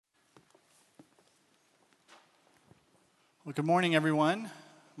Well, good morning, everyone.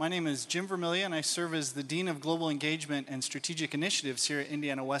 My name is Jim Vermillion, and I serve as the Dean of Global Engagement and Strategic Initiatives here at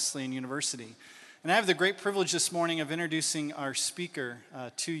Indiana Wesleyan University. And I have the great privilege this morning of introducing our speaker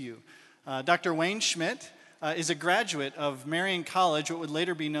to you. Dr. Wayne Schmidt is a graduate of Marian College, what would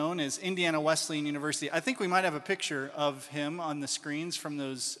later be known as Indiana Wesleyan University. I think we might have a picture of him on the screens from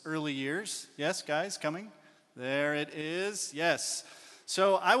those early years. Yes, guys, coming? There it is. Yes.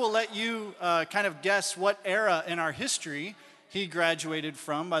 So I will let you kind of guess what era in our history he graduated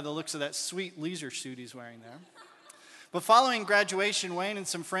from by the looks of that sweet leisure suit he's wearing there. But following graduation, Wayne and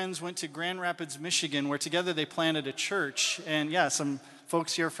some friends went to Grand Rapids, Michigan, where together they planted a church. And yeah, some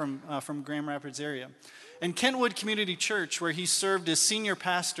folks here from Grand Rapids area. And Kentwood Community Church, where he served as senior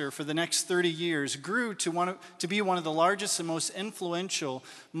pastor for the next 30 years, grew to be one of the largest and most influential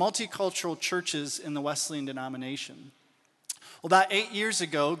multicultural churches in the Wesleyan denomination. Well, about 8 years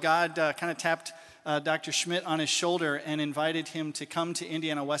ago, God kind of tapped Dr. Schmidt on his shoulder and invited him to come to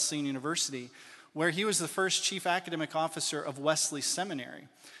Indiana Wesleyan University, where he was the first chief academic officer of Wesley Seminary.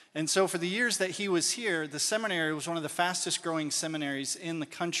 And so for the years that he was here, the seminary was one of the fastest growing seminaries in the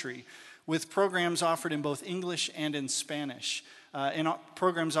country, with programs offered in both English and in Spanish, and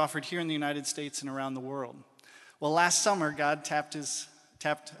programs offered here in the United States and around the world. Well, last summer, God tapped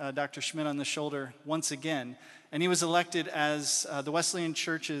Dr. Schmidt on the shoulder once again, and he was elected as the Wesleyan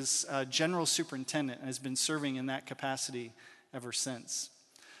Church's general superintendent and has been serving in that capacity ever since.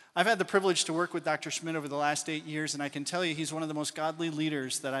 I've had the privilege to work with Dr. Schmidt over the last 8 years, and I can tell you he's one of the most godly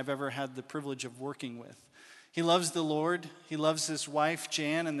leaders that I've ever had the privilege of working with. He loves the Lord, he loves his wife,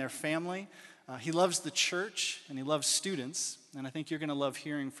 Jan, and their family. He loves the church, and he loves students, and I think you're going to love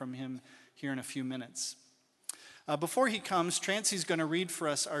hearing from him here in a few minutes. Before he comes, Trancey's going to read for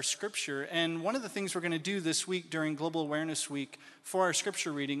us our scripture, and one of the things we're going to do this week during Global Awareness Week for our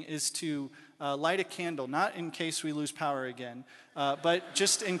scripture reading is to light a candle, not in case we lose power again, but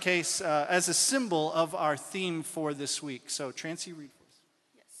just in case as a symbol of our theme for this week. So Trancey, read for us.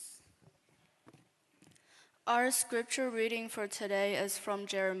 Yes. Our scripture reading for today is from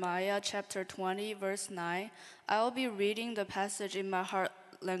Jeremiah chapter 20, verse 9. I will be reading the passage in my heart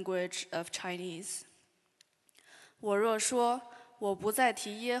language of Chinese. 我若说，我不再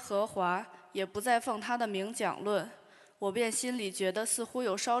提耶和华，也不再奉他的名讲论，我便心里觉得似乎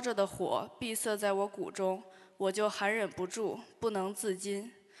有烧着的火闭塞在我骨中，我就含忍不住，不能自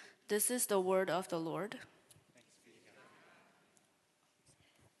禁。This is the word of the Lord.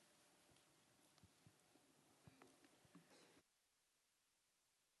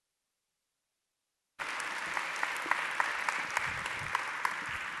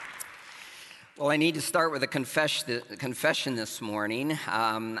 Well, I need to start with a confession this morning.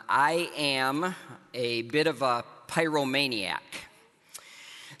 I am a bit of a pyromaniac.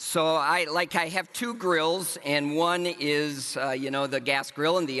 So I have two grills, and one is, the gas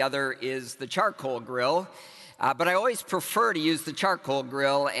grill, and the other is the charcoal grill. But I always prefer to use the charcoal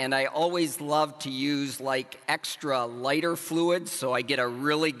grill, and I always love to use extra lighter fluid, so I get a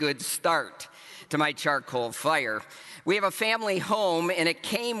really good start to my charcoal fire. We have a family home, and it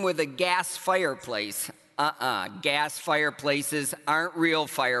came with a gas fireplace. Gas fireplaces aren't real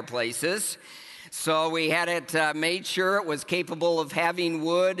fireplaces. So we had it made sure it was capable of having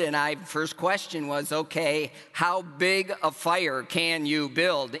wood, and first question was, okay, how big a fire can you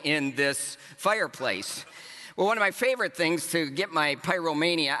build in this fireplace? Well, one of my favorite things to get my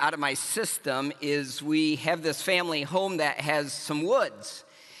pyromania out of my system is we have this family home that has some woods.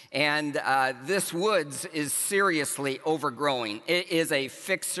 And this woods is seriously overgrowing. It is a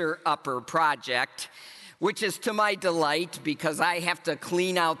fixer-upper project, which is to my delight because I have to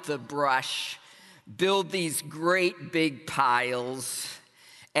clean out the brush, build these great big piles,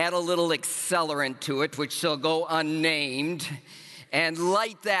 add a little accelerant to it, which shall go unnamed, and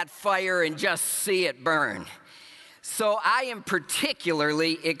light that fire and just see it burn. So I am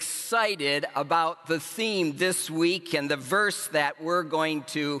particularly excited about the theme this week and the verse that we're going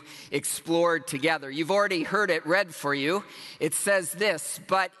to explore together. You've already heard it read for you. It says this,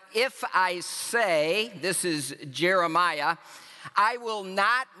 but if I say, this is Jeremiah, I will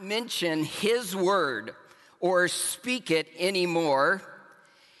not mention his word or speak it anymore.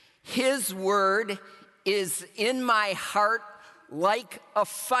 His word is in my heart like a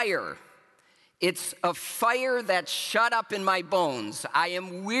fire. It's a fire that's shut up in my bones. I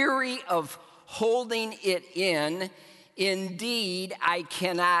am weary of holding it in. Indeed, I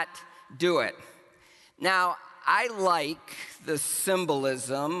cannot do it. Now, I like the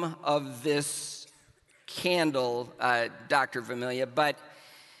symbolism of this candle, Dr. Vermillion, but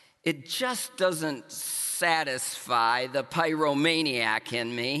it just doesn't satisfy the pyromaniac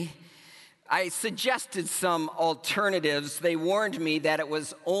in me. I suggested some alternatives. They warned me that it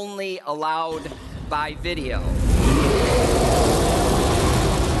was only allowed by video.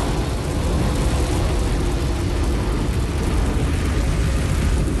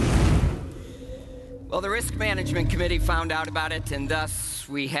 Well, the Risk Management Committee found out about it, and thus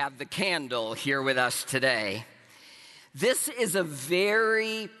we have the candle here with us today. This is a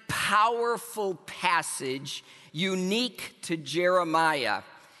very powerful passage, unique to Jeremiah.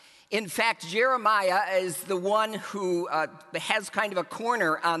 In fact, Jeremiah is the one who has kind of a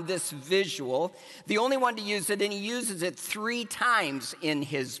corner on this visual, the only one to use it, and he uses it 3 times in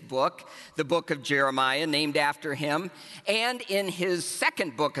his book, the book of Jeremiah, named after him, and in his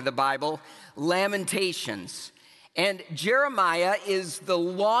second book of the Bible, Lamentations. And Jeremiah is the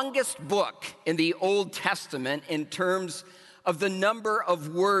longest book in the Old Testament in terms of the number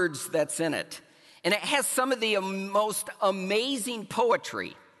of words that's in it. And it has some of the most amazing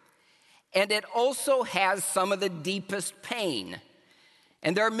poetry. And it also has some of the deepest pain.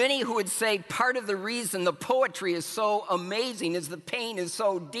 And there are many who would say part of the reason the poetry is so amazing is the pain is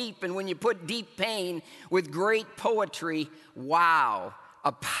so deep. And when you put deep pain with great poetry, wow,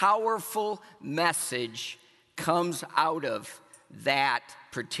 a powerful message comes out of that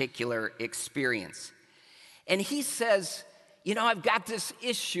particular experience. And he says, you know, I've got this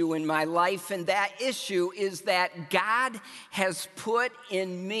issue in my life, and that issue is that God has put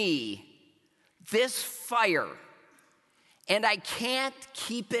in me this fire, and I can't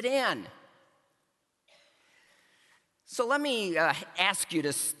keep it in. So let me ask you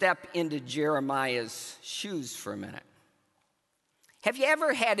to step into Jeremiah's shoes for a minute. Have you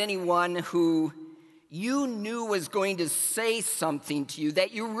ever had anyone who you knew was going to say something to you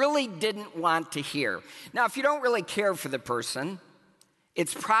that you really didn't want to hear? Now, if you don't really care for the person,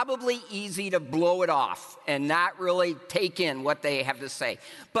 it's probably easy to blow it off and not really take in what they have to say.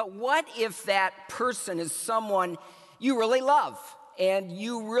 But what if that person is someone you really love and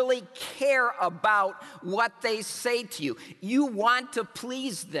you really care about what they say to you? You want to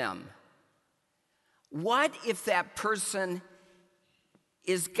please them. What if that person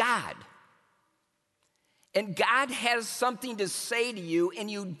is God? And God has something to say to you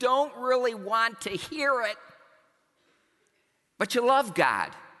and you don't really want to hear it, but you love God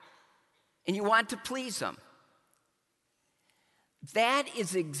and you want to please Him. That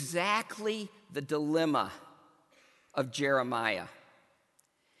is exactly the dilemma of Jeremiah.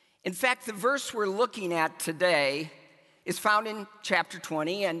 In fact, the verse we're looking at today is found in chapter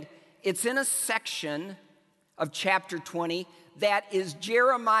 20, and it's in a section of chapter 20 that is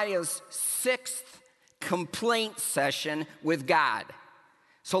Jeremiah's 6th complaint session with God.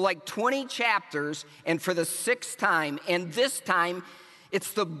 So like 20 chapters, and for the 6th time, and this time,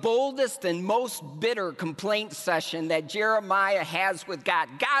 it's the boldest and most bitter complaint session that Jeremiah has with God.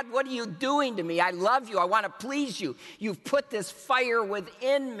 God, what are you doing to me? I love you. I want to please you. You've put this fire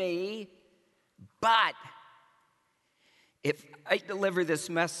within me, but if I deliver this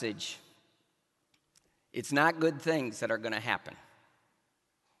message, it's not good things that are going to happen.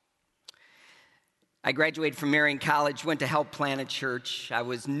 I graduated from Marian College, went to help plant a church. I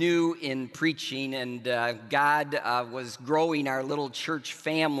was new in preaching, and God was growing our little church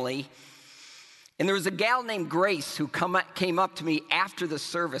family. And there was a gal named Grace who came up to me after the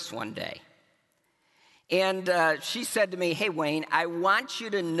service one day. And she said to me, hey, Wayne, I want you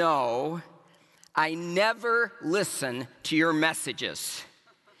to know I never listen to your messages.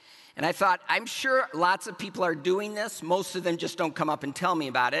 And I thought, I'm sure lots of people are doing this. Most of them just don't come up and tell me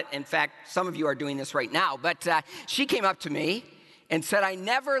about it. In fact, some of you are doing this right now. But she came up to me and said, I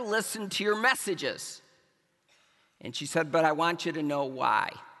never listen to your messages. And she said, but I want you to know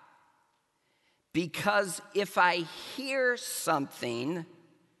why. Because if I hear something,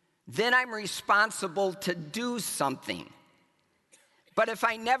 then I'm responsible to do something. But if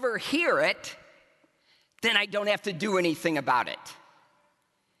I never hear it, then I don't have to do anything about it.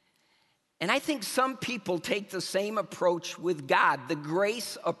 And I think some people take the same approach with God, the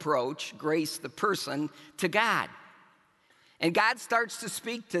grace approach, grace the person, to God. And God starts to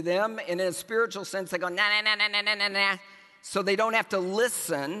speak to them, and in a spiritual sense, they go, nah, nah, nah, nah, nah, nah, nah. So they don't have to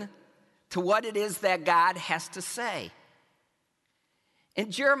listen to what it is that God has to say.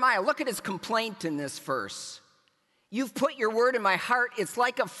 And Jeremiah, look at his complaint in this verse. You've put your word in my heart. It's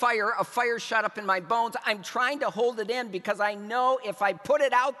like a fire shut up in my bones. I'm trying to hold it in because I know if I put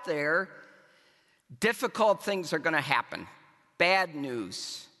it out there, difficult things are going to happen. Bad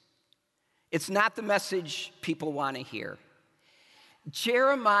news. It's not the message people want to hear.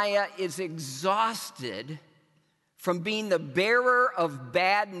 Jeremiah is exhausted from being the bearer of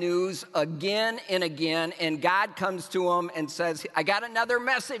bad news again and again, and God comes to him and says, I got another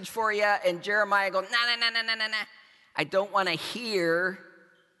message for you, and Jeremiah goes, nah. I don't want to hear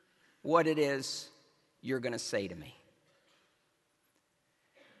what it is you're going to say to me.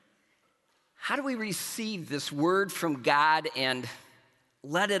 How do we receive this word from God and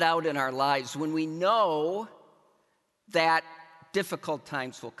let it out in our lives when we know that difficult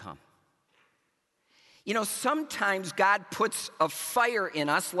times will come? You know, sometimes God puts a fire in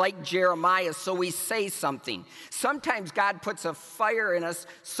us like Jeremiah so we say something. Sometimes God puts a fire in us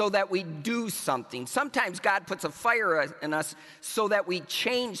so that we do something. Sometimes God puts a fire in us so that we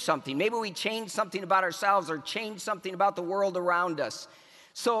change something. Maybe we change something about ourselves or change something about the world around us.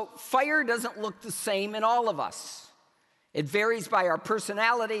 So fire doesn't look the same in all of us. It varies by our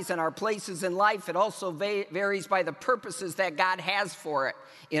personalities and our places in life. It also varies by the purposes that God has for it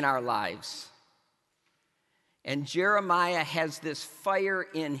in our lives. And Jeremiah has this fire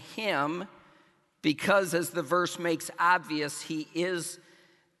in him because, as the verse makes obvious, he is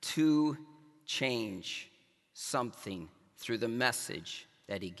to change something through the message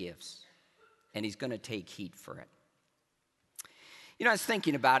that he gives. And he's going to take heat for it. You know, I was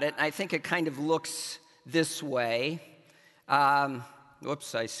thinking about it, and I think it kind of looks this way.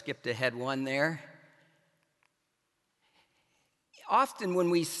 Whoops, I skipped ahead one there. Often when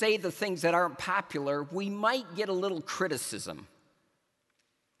we say the things that aren't popular, we might get a little criticism.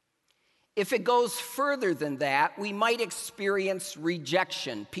 If it goes further than that, we might experience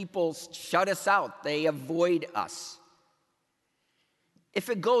rejection. People shut us out. They avoid us. If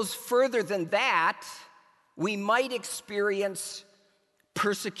it goes further than that, we might experience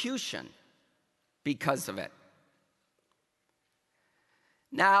persecution because of it.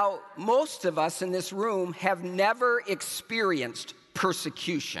 Now, most of us in this room have never experienced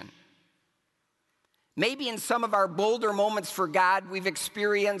persecution. Maybe in some of our bolder moments for God, we've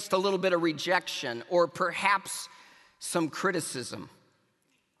experienced a little bit of rejection or perhaps some criticism.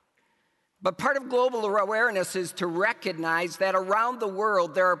 But part of global awareness is to recognize that around the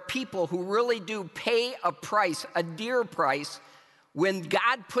world there are people who really do pay a price, a dear price, when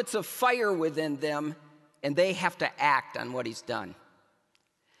God puts a fire within them and they have to act on what he's done.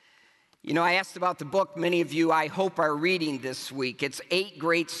 You know, I asked about the book many of you, I hope, are reading this week. It's 8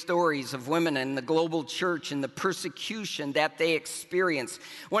 great stories of women in the global church and the persecution that they experience.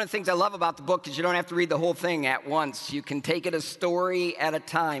 One of the things I love about the book is you don't have to read the whole thing at once. You can take it a story at a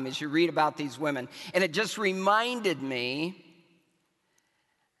time as you read about these women. And it just reminded me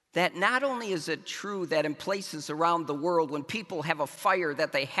that not only is it true that in places around the world, when people have a fire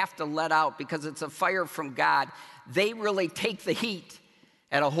that they have to let out because it's a fire from God, they really take the heat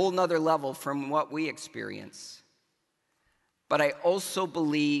at a whole nother level from what we experience. But I also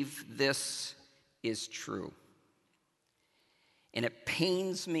believe this is true. And it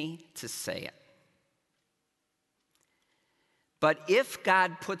pains me to say it. But if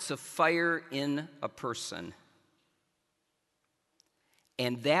God puts a fire in a person,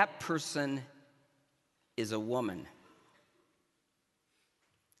 and that person is a woman,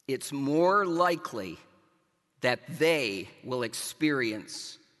 it's more likely that they will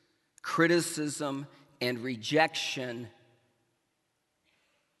experience criticism and rejection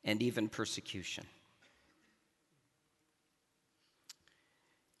and even persecution.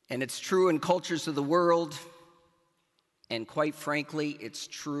 And it's true in cultures of the world, and quite frankly, it's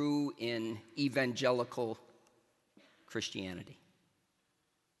true in evangelical Christianity.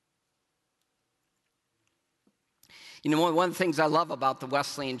 You know, one of the things I love about the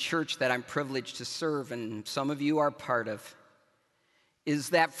Wesleyan Church that I'm privileged to serve, and some of you are part of, is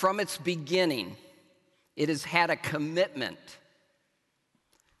that from its beginning, it has had a commitment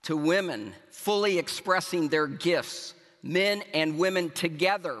to women fully expressing their gifts, men and women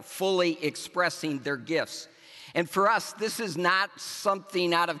together fully expressing their gifts. And for us, this is not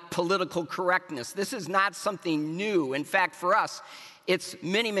something out of political correctness. This is not something new. In fact, for us, it's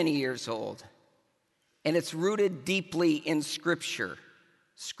many, many years old. And it's rooted deeply in Scripture.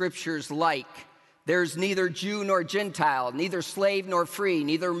 Scriptures like, there's neither Jew nor Gentile, neither slave nor free,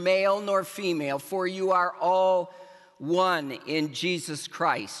 neither male nor female, for you are all one in Jesus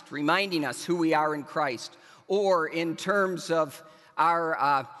Christ, reminding us who we are in Christ. Or in terms of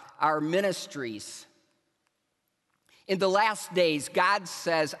our ministries. In the last days, God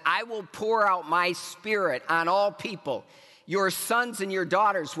says, I will pour out my Spirit on all people. Your sons and your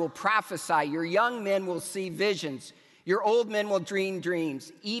daughters will prophesy. Your young men will see visions. Your old men will dream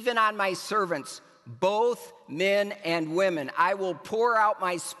dreams. Even on my servants, both men and women, I will pour out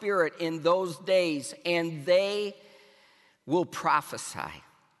my Spirit in those days, and they will prophesy.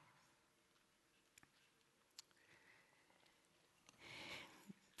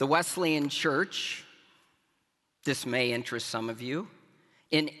 The Wesleyan Church, this may interest some of you,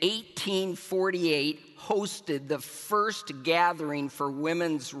 in 1848 hosted the first gathering for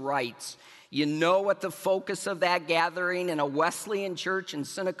women's rights. You know what the focus of that gathering in a Wesleyan church in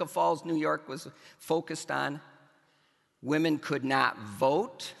Seneca Falls, New York was focused on? Women could not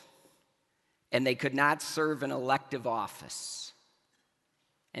vote, and they could not serve an elective office.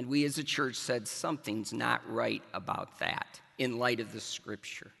 And we as a church said something's not right about that in light of the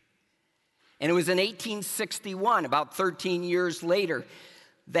scripture. And it was in 1861, about 13 years later,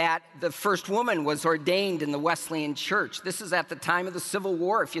 that the first woman was ordained in the Wesleyan Church. This is at the time of the Civil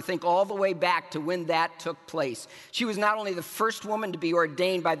War, if you think all the way back to when that took place. She was not only the first woman to be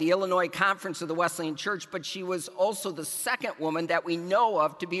ordained by the Illinois Conference of the Wesleyan Church, but she was also the second woman that we know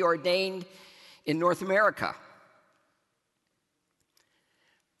of to be ordained in North America.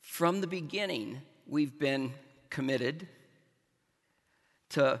 From the beginning, we've been committed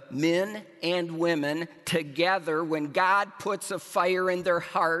to men and women together when God puts a fire in their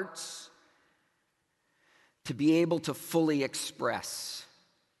hearts to be able to fully express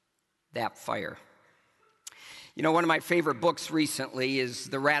that fire. You know, one of my favorite books recently is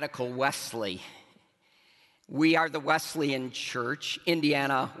The Radical Wesley. We are the Wesleyan Church.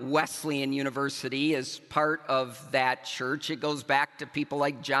 Indiana Wesleyan University is part of that church. It goes back to people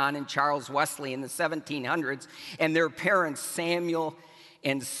like John and Charles Wesley in the 1700s and their parents, Samuel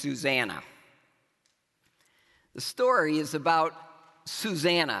and Susanna. The story is about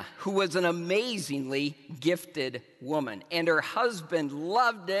Susanna, who was an amazingly gifted woman, and her husband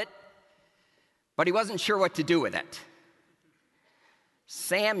loved it, but he wasn't sure what to do with it.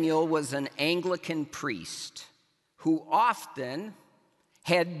 Samuel was an Anglican priest who often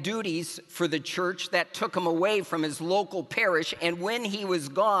had duties for the church that took him away from his local parish, and when he was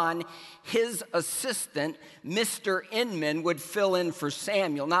gone, his assistant, Mr. Inman, would fill in for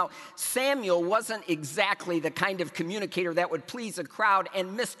Samuel. Now, Samuel wasn't exactly the kind of communicator that would please a crowd,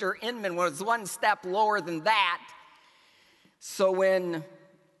 and Mr. Inman was one step lower than that. So when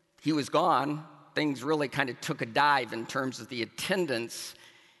he was gone, things really kind of took a dive in terms of the attendance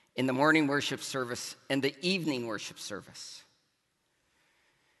in the morning worship service and the evening worship service.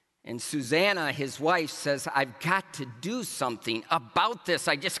 And Susanna, his wife, says, I've got to do something about this.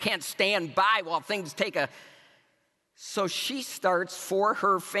 I just can't stand by while things take a... So she starts for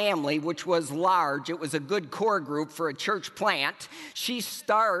her family, which was large. It was a good core group for a church plant. She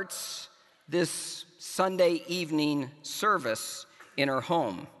starts this Sunday evening service in her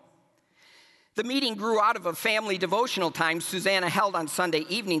home. The meeting grew out of a family devotional time Susanna held on Sunday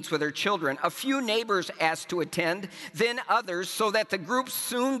evenings with her children. A few neighbors asked to attend, then others, so that the group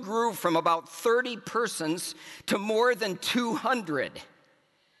soon grew from about 30 persons to more than 200.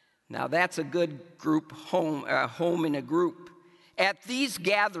 Now that's a good group home in a group. At these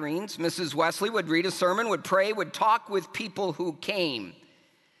gatherings, Mrs. Wesley would read a sermon, would pray, would talk with people who came.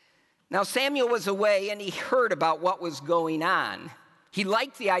 Now Samuel was away and he heard about what was going on. He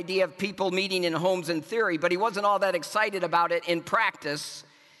liked the idea of people meeting in homes in theory, but he wasn't all that excited about it in practice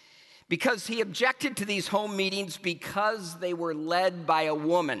because he objected to these home meetings because they were led by a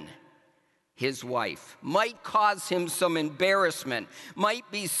woman, his wife. Might cause him some embarrassment, might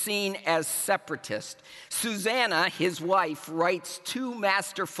be seen as separatist. Susanna, his wife, writes 2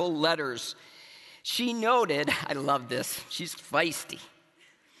 masterful letters. She noted, I love this, she's feisty,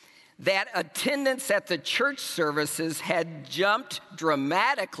 that attendance at the church services had jumped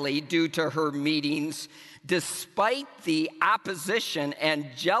dramatically due to her meetings, despite the opposition and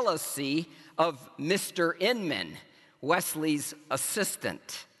jealousy of Mr. Inman, Wesley's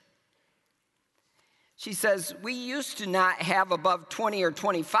assistant. She says, we used to not have above 20 or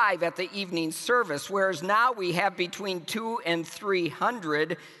 25 at the evening service, whereas now we have between 200 and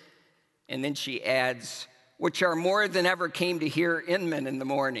 300. And then she adds, which are more than ever came to hear Inman in the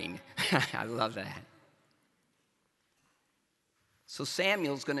morning. I love that. So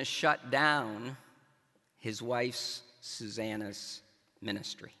Samuel's going to shut down his wife's, Susanna's,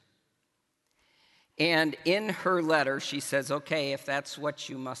 ministry. And in her letter, she says, okay, if that's what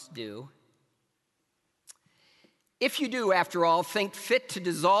you must do, if you do, after all, think fit to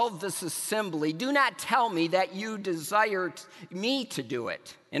dissolve this assembly, do not tell me that you desire me to do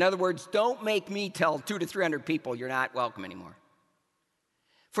it. In other words, don't make me tell 200 to 300 people you're not welcome anymore.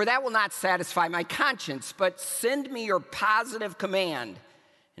 For that will not satisfy my conscience, but send me your positive command.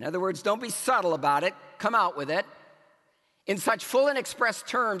 In other words, don't be subtle about it. Come out with it. In such full and express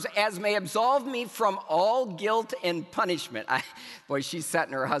terms as may absolve me from all guilt and punishment. Boy, she's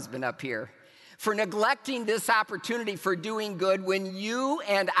setting her husband up here. for neglecting this opportunity for doing good when you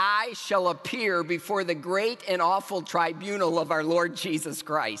and I shall appear before the great and awful tribunal of our Lord Jesus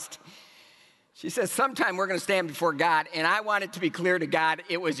Christ. She says, sometime we're going to stand before God, and I want it to be clear to God,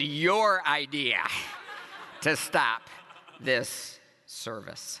 it was your idea to stop this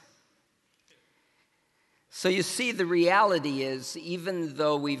service. So you see, the reality is, even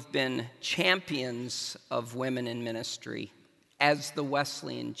though we've been champions of women in ministry as the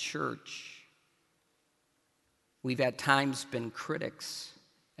Wesleyan Church, we've at times been critics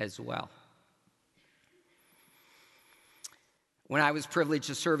as well. When I was privileged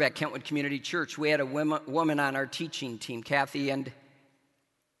to serve at Kentwood Community Church, we had a woman on our teaching team, Kathy, and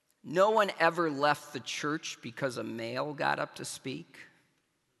no one ever left the church because a male got up to speak.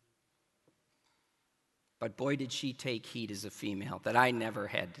 But boy, did she take heed as a female that I never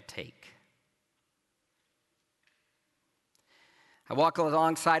had to take. I walk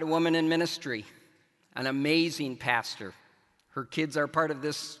alongside a woman in ministry, an amazing pastor. Her kids are part of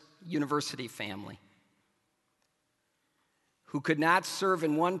this university family, who could not serve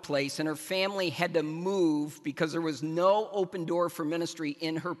in one place, and her family had to move because there was no open door for ministry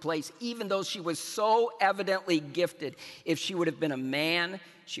in her place, even though she was so evidently gifted. If she would have been a man,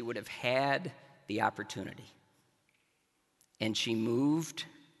 she would have had the opportunity. And she moved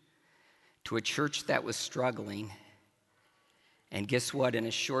to a church that was struggling. And guess what? In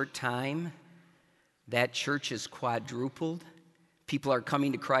a short time, that church has quadrupled. People are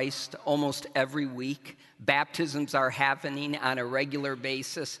coming to Christ almost every week. Baptisms are happening on a regular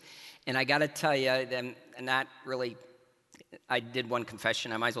basis. And I got to tell you, I did one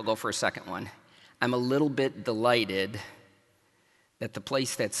confession. I might as well go for a second one. I'm a little bit delighted that the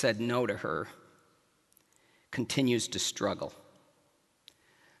place that said no to her continues to struggle,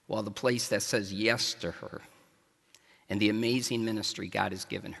 while the place that says yes to her and the amazing ministry God has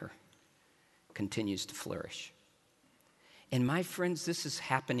given her continues to flourish. And my friends, this is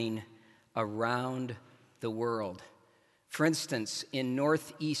happening around the world. For instance, in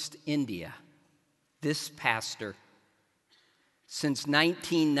Northeast India, this pastor, since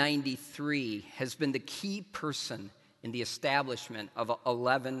 1993, has been the key person in the establishment of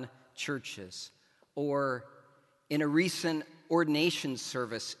 11 churches. Or in a recent ordination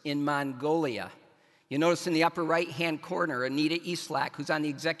service in Mongolia, you notice in the upper right-hand corner, Anita Eastlack, who's on the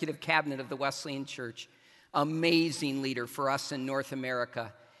executive cabinet of the Wesleyan Church, amazing leader for us in North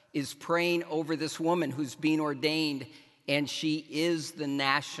America, is praying over this woman who's being ordained, and she is the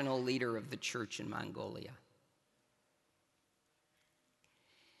national leader of the church in Mongolia.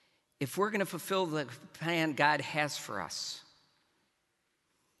 If we're going to fulfill the plan God has for us,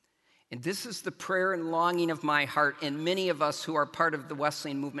 and this is the prayer and longing of my heart and many of us who are part of the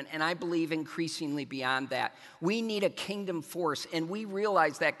Wesleyan movement, and I believe increasingly beyond that, we need a kingdom force, and we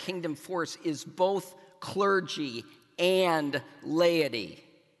realize that kingdom force is both clergy and laity.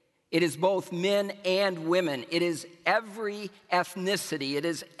 It is both men and women. It is every ethnicity. It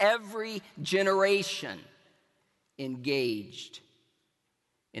is every generation engaged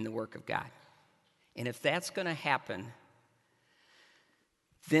in the work of God. And if that's going to happen,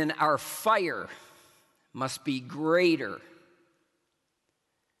 then our fire must be greater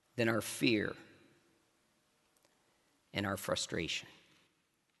than our fear and our frustration.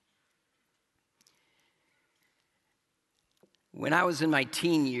 When I was in my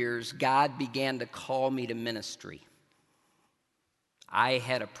teen years, God began to call me to ministry. I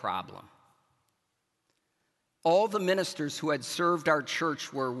had a problem. All the ministers who had served our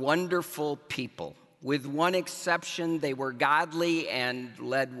church were wonderful people. With one exception, they were godly and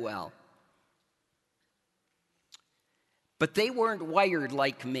led well. But they weren't wired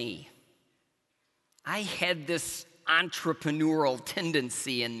like me. I had this entrepreneurial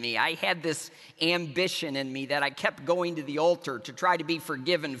tendency in me. I had this ambition in me that I kept going to the altar to try to be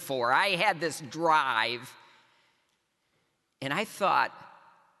forgiven for. I had this drive. And I thought,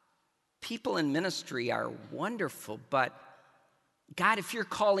 people in ministry are wonderful, but God, if you're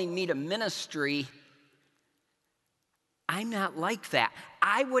calling me to ministry, I'm not like that.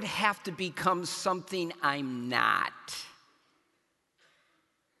 I would have to become something I'm not.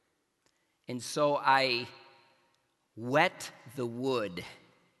 And so I wet the wood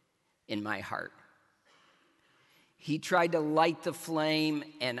in my heart. He tried to light the flame,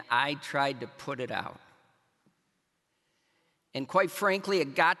 and I tried to put it out. And quite frankly,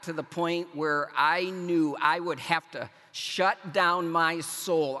 it got to the point where I knew I would have to shut down my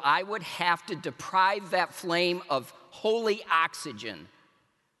soul. I would have to deprive that flame of holy oxygen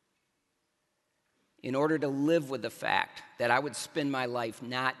in order to live with the fact that I would spend my life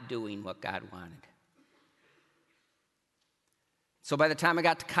not doing what God wanted. So by the time I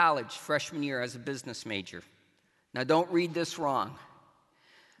got to college, freshman year, I was a business major. Now don't read this wrong.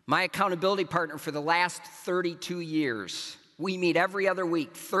 My accountability partner for the last 32 years, we meet every other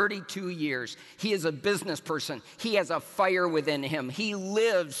week, 32 years. He is a business person. He has a fire within him. He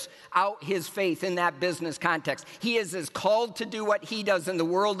lives out his faith in that business context. He is as called to do what he does in the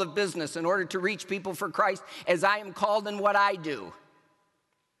world of business in order to reach people for Christ as I am called in what I do.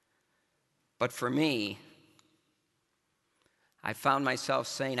 But for me, I found myself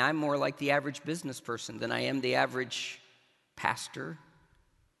saying I'm more like the average business person than I am the average pastor,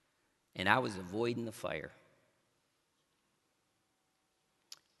 and I was avoiding the fire.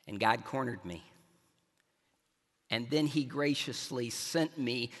 And God cornered me. And then he graciously sent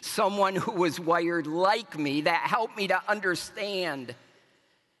me someone who was wired like me that helped me to understand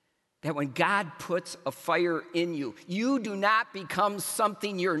that when God puts a fire in you, you do not become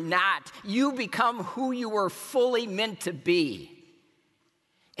something you're not. You become who you were fully meant to be.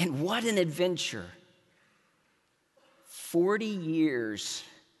 And what an adventure. 40 years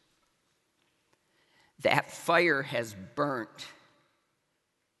that fire has burnt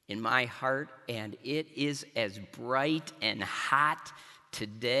in my heart, and it is as bright and hot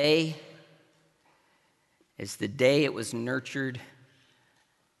today as the day it was nurtured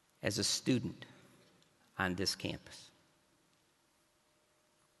as a student on this campus.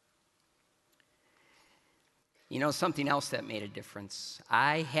 You know, something else that made a difference.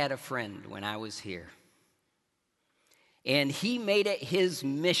 I had a friend when I was here, and he made it his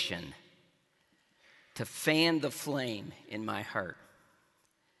mission to fan the flame in my heart.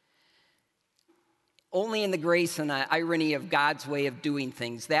 Only in the grace and the irony of God's way of doing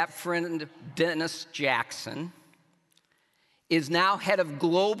things, that friend, Dennis Jackson, is now head of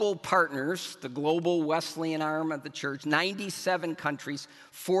Global Partners, the global Wesleyan arm of the church, 97 countries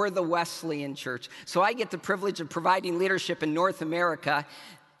for the Wesleyan Church. So I get the privilege of providing leadership in North America.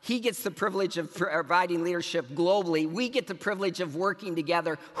 He gets the privilege of providing leadership globally. We get the privilege of working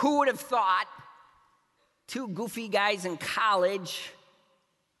together. Who would have thought two goofy guys in college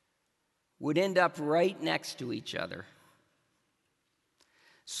would end up right next to each other,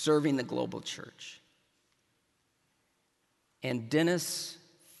 serving the global church? And Dennis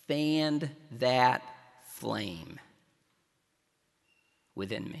fanned that flame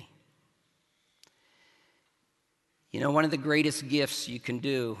within me. You know, one of the greatest gifts you can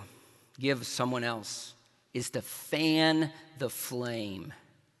give someone else, is to fan the flame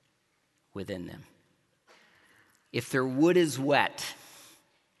within them. If their wood is wet,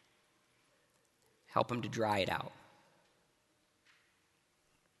 help them to dry it out.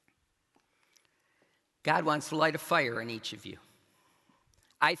 God wants to light a fire in each of you.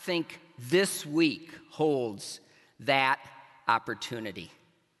 I think this week holds that opportunity.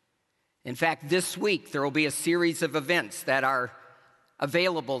 In fact, this week there will be a series of events that are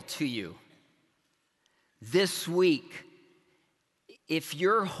available to you. This week, if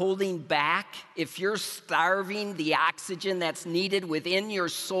you're holding back, if you're starving the oxygen that's needed within your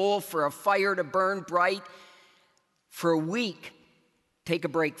soul for a fire to burn bright, for a week, take a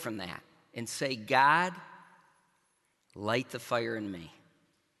break from that and say, God, light the fire in me.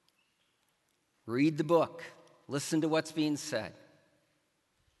 Read the book. Listen to what's being said.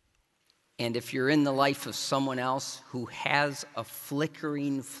 And if you're in the life of someone else who has a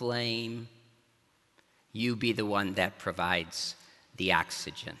flickering flame, you be the one that provides the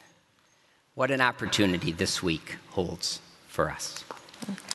oxygen. What an opportunity this week holds for us.